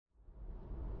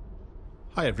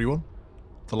Hi everyone,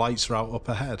 the lights are out up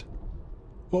ahead.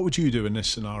 What would you do in this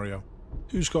scenario?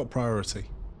 Who's got priority?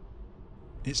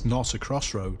 It's not a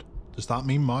crossroad. Does that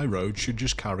mean my road should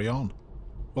just carry on?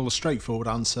 Well, the straightforward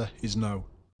answer is no.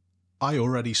 I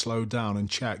already slowed down and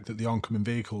checked that the oncoming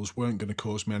vehicles weren't going to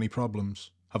cause me any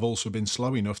problems. I've also been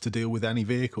slow enough to deal with any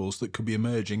vehicles that could be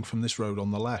emerging from this road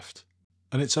on the left.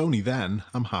 And it's only then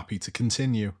I'm happy to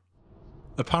continue.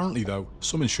 Apparently though,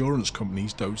 some insurance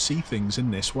companies don't see things in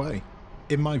this way.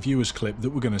 In my viewer's clip that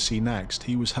we're going to see next,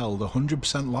 he was held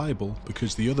 100% liable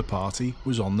because the other party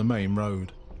was on the main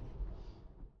road.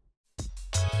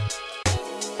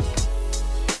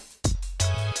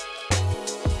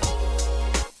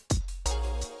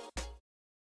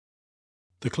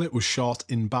 The clip was shot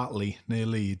in Batley near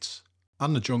Leeds,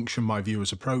 and the junction my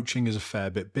viewer's approaching is a fair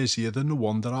bit busier than the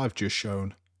one that I've just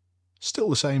shown. Still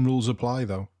the same rules apply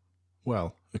though.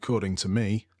 Well, according to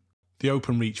me. The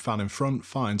open reach van in front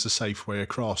finds a safe way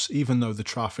across, even though the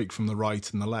traffic from the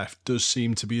right and the left does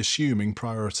seem to be assuming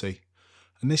priority.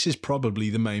 And this is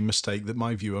probably the main mistake that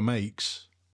my viewer makes.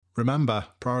 Remember,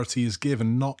 priority is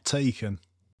given, not taken.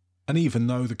 And even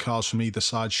though the cars from either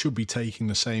side should be taking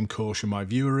the same caution my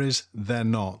viewer is, they're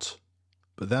not.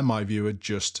 But then my viewer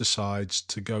just decides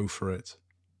to go for it.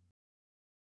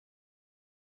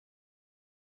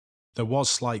 There was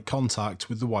slight contact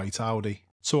with the white Audi.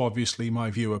 So obviously my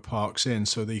viewer parks in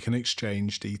so they can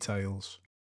exchange details.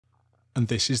 And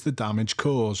this is the damage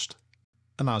caused.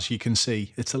 And as you can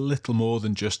see, it's a little more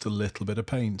than just a little bit of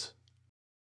paint.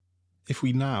 If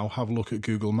we now have a look at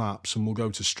Google Maps, and we'll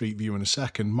go to Street View in a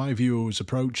second, my viewer was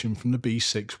approaching from the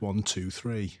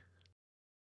B6123.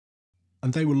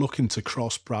 And they were looking to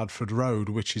cross Bradford Road,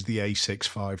 which is the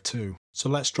A652. So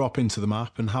let's drop into the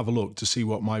map and have a look to see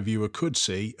what my viewer could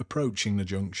see approaching the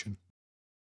junction.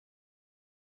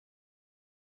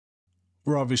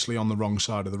 We're obviously on the wrong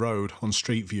side of the road, on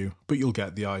Street View, but you'll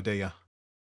get the idea.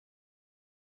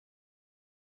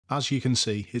 As you can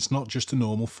see, it's not just a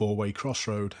normal four-way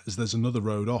crossroad, as there's another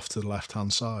road off to the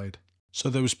left-hand side. So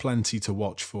there was plenty to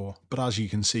watch for, but as you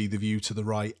can see, the view to the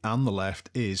right and the left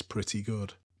is pretty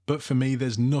good. But for me,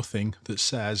 there's nothing that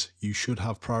says you should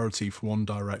have priority for one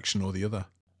direction or the other.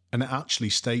 And it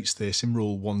actually states this in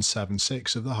Rule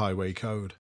 176 of the Highway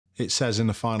Code. It says in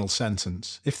the final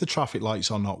sentence, if the traffic lights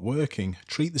are not working,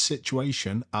 treat the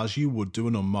situation as you would do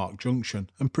an unmarked junction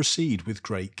and proceed with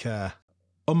great care.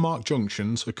 Unmarked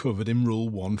junctions are covered in Rule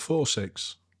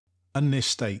 146. And this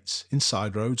states, in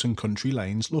side roads and country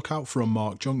lanes, look out for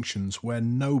unmarked junctions where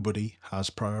nobody has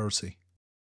priority.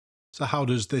 So how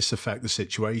does this affect the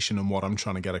situation and what I'm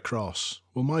trying to get across?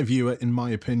 Well, my viewer, in my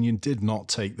opinion, did not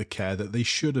take the care that they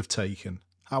should have taken.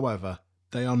 However,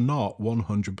 they are not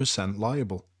 100%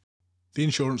 liable. The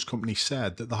insurance company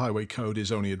said that the Highway Code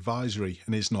is only advisory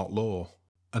and is not law.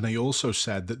 And they also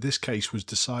said that this case was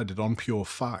decided on pure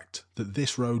fact, that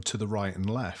this road to the right and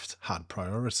left had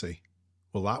priority.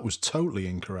 Well, that was totally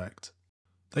incorrect.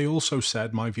 They also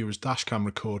said my viewer's dashcam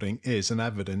recording is an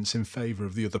evidence in favour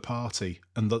of the other party,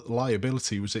 and that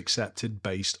liability was accepted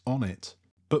based on it.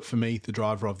 But for me, the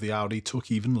driver of the Audi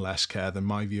took even less care than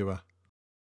my viewer.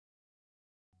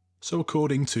 So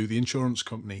according to the insurance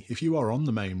company, if you are on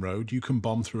the main road, you can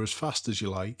bomb through as fast as you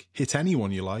like, hit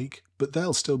anyone you like, but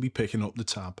they'll still be picking up the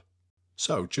tab.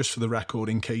 So just for the record,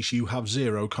 in case you have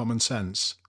zero common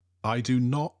sense, I do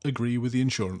not agree with the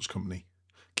insurance company.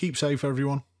 Keep safe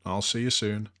everyone, I'll see you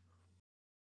soon.